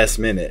me last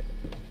minute.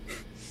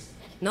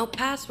 No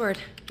password,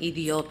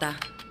 idiota.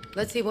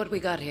 Let's see what we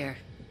got here.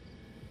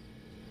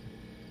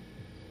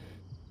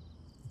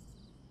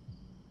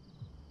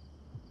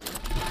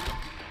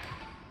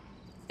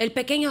 El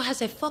Pequeño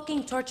has a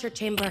fucking torture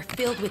chamber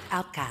filled with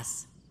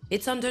outcasts.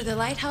 It's under the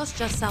lighthouse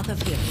just south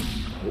of here.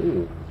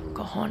 Ooh.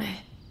 Cojones.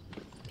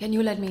 Can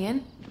you let me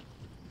in?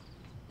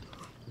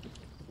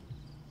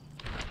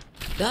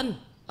 Done.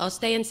 I'll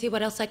stay and see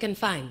what else I can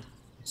find.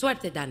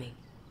 Suerte, Dani.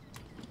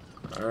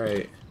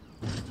 Alright.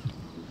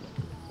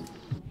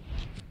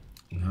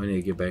 Now I need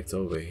to get back to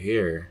over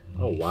here.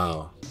 Oh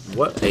wow.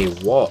 What a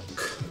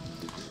walk.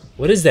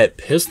 What is that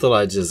pistol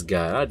I just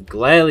got? I'd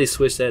gladly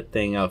switch that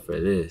thing out for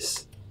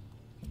this.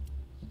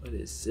 What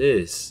is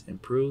this?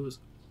 Improves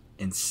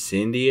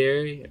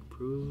incendiary?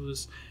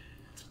 Improves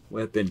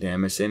weapon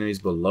damage to enemies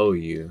below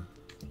you.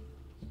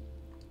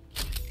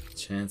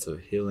 Chance of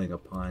healing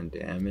upon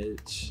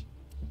damage.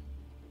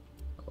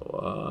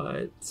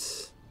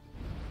 What?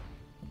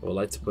 I would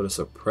like to put a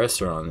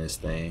suppressor on this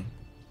thing.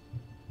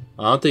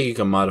 I don't think you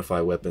can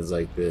modify weapons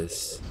like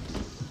this.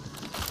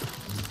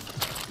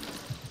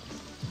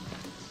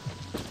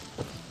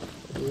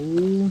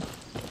 Ooh.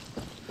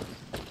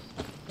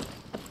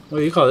 What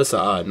do you call this?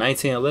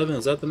 1911?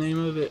 Is that the name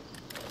of it?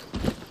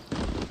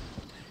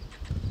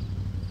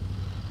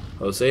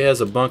 Jose has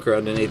a bunker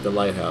underneath the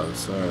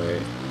lighthouse.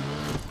 Alright.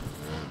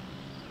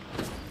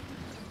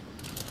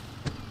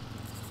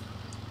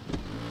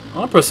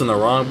 I'm pressing the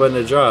wrong button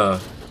to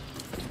drive.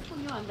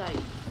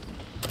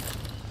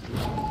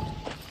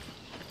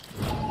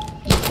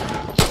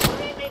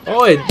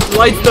 Oh, it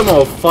lights them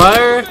on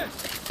fire?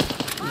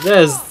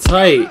 That's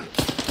tight.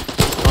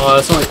 Oh,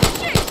 it's only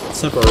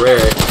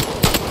temporary.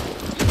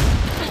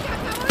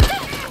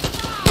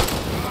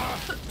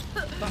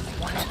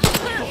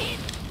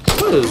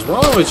 What is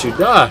wrong with you?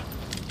 Die.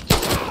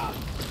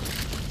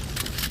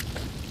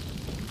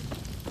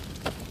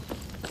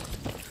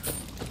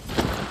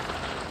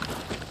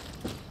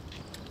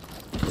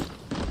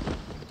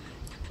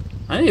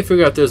 I need to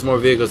figure out if there's more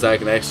vehicles I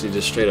can actually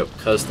just straight up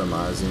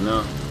customize, you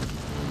know?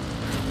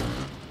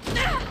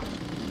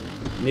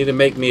 Need to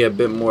make me a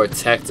bit more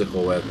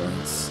tactical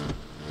weapons.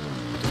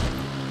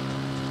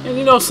 And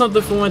you know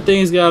something for when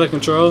things get out of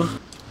control?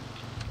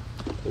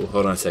 Ooh,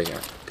 hold on a second.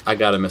 I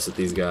gotta mess with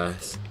these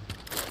guys.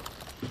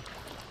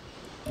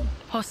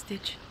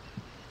 Hostage.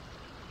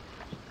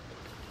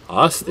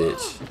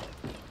 Hostage?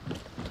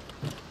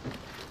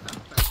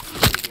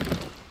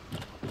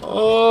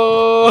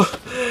 Oh,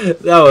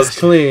 that was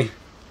clean.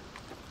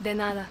 De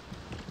nada.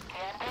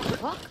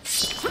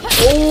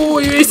 Oh,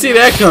 you didn't see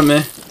that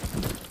coming.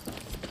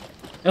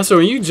 That's right,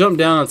 when you jump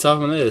down on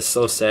top of it, it's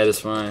so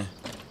satisfying.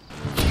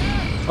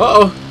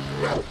 Uh-oh.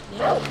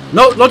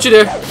 No, don't you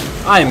dare.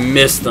 I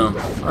missed them.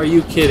 Are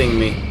you kidding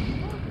me?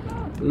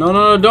 No,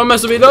 no, no, don't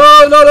mess with me. No,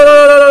 no, no, no,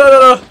 no, no, no,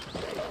 no.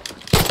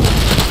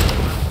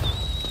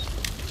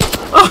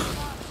 Oh.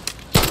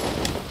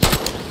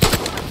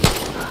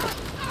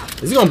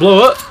 Is he gonna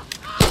blow up?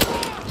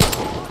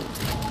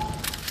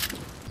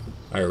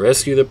 I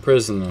rescue the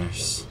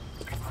prisoners.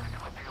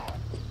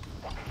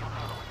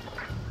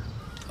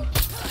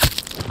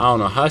 I don't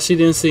know how she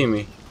didn't see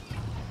me.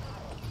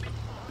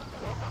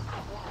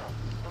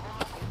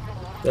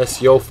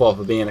 That's your fault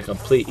for being a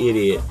complete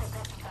idiot.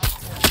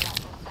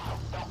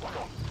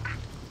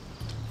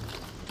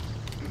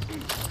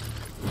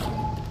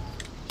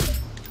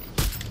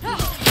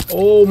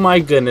 Oh my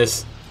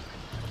goodness.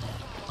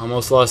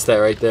 Almost lost that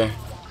right there.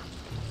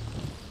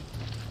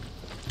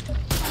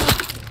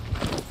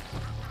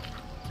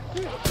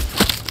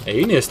 Hey,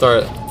 you need to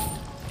start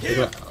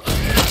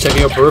checking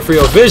your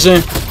peripheral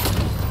vision.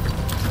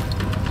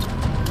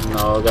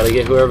 No, gotta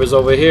get whoever's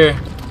over here.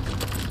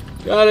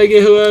 Gotta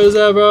get whoever's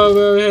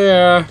over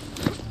here.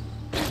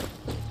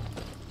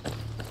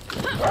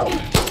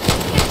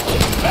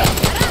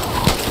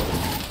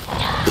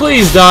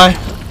 Please die.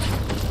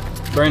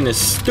 Burn this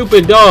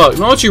stupid dog.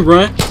 Don't you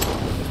run.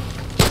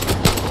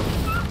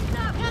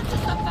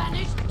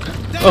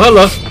 Oh,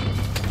 hello.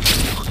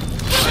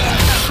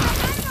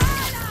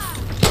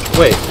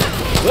 Wait,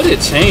 what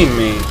did chain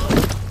mean?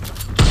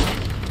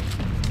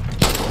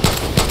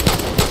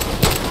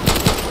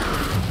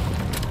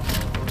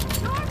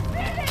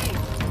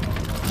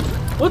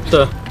 What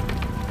the?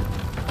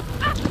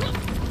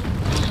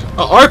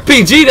 A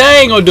RPG? That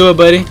ain't gonna do it,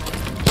 buddy.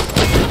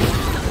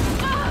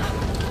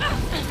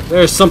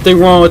 There's something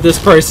wrong with this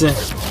person.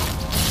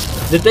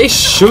 Did they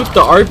shoot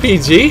the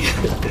RPG?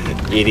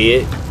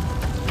 Idiot.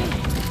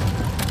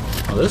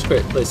 Oh, this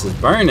great place is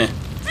burning.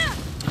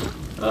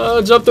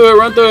 Oh, jump through it,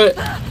 run through it.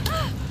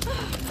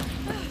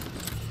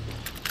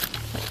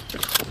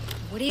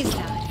 What is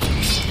that?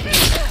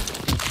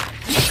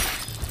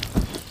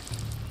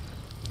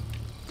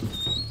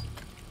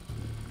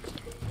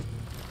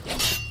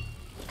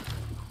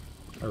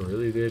 I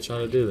really did try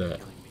to do that.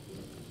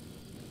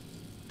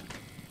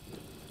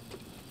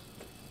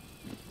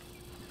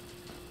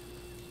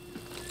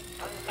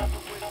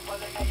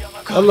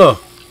 Hello.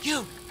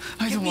 You!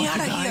 Get me out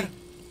of here!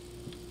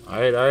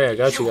 Alright, I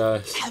got you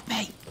guys. Help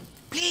me!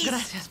 Please!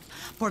 Gracias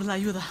por la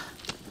ayuda.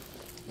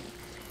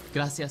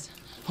 Gracias.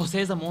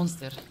 Jose is a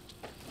monster.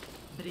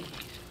 Breathe.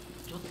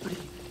 Just breathe.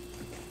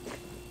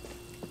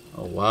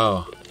 Oh,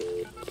 wow.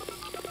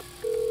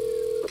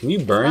 Can you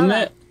burn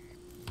that?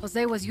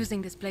 Jose was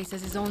using this place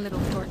as his own little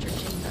torture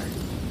chamber.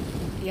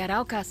 He had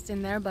outcasts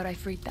in there, but I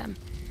freed them.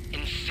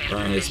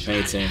 Burn his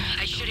painting.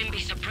 I shouldn't be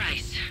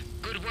surprised.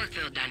 Good work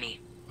though, Dani.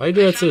 Why you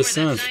do that to his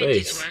son's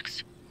face?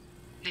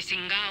 The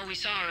Singao we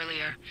saw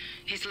earlier.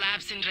 His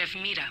lab's in Ref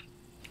Mira.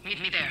 Meet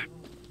me there.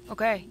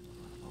 Okay.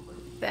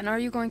 Then are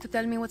you going to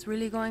tell me what's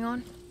really going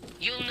on?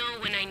 You'll know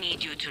when I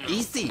need you to know.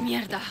 Easy.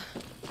 Mierda.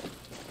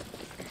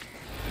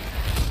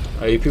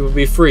 All you people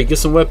be free. Get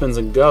some weapons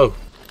and go.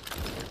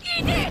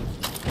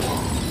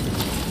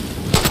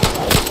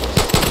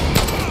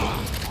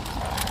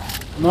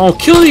 No,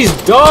 kill these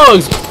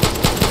dogs!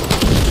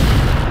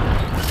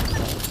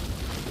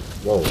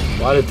 Whoa,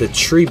 why did the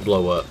tree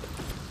blow up?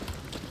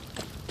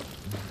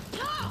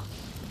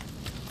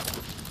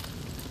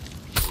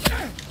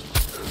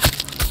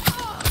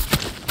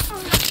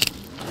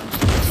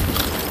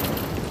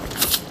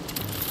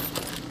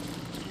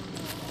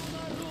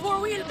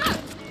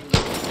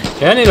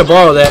 Okay, I need to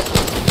borrow that.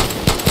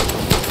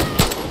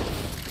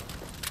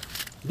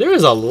 There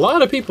is a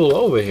lot of people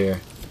over here.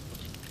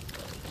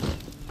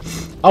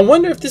 I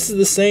wonder if this is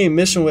the same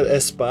mission with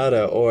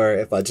Espada or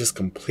if I just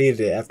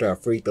completed it after I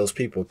freed those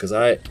people. Because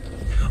I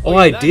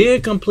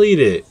did complete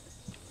it.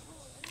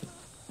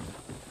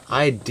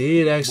 I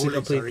did actually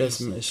complete this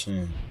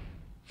mission.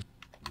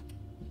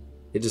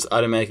 It just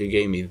automatically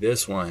gave me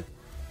this one.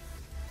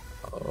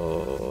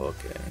 Oh,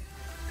 okay.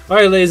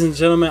 Alright, ladies and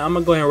gentlemen, I'm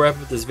going to go ahead and wrap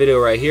up this video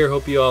right here.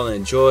 Hope you all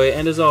enjoy.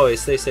 And as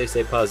always, stay safe,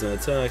 stay positive.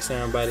 Until next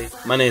time, everybody.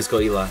 My name is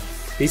GOATEli.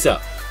 Peace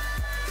out.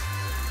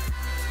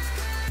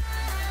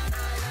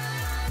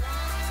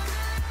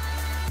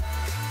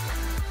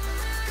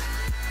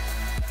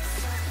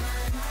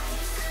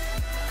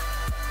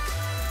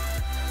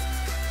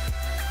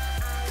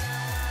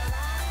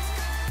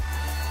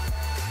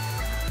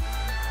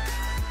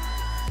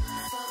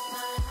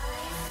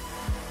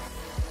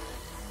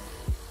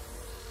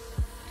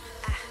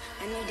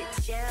 I need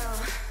to chill.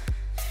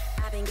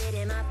 I've been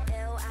getting my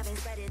fill. I've been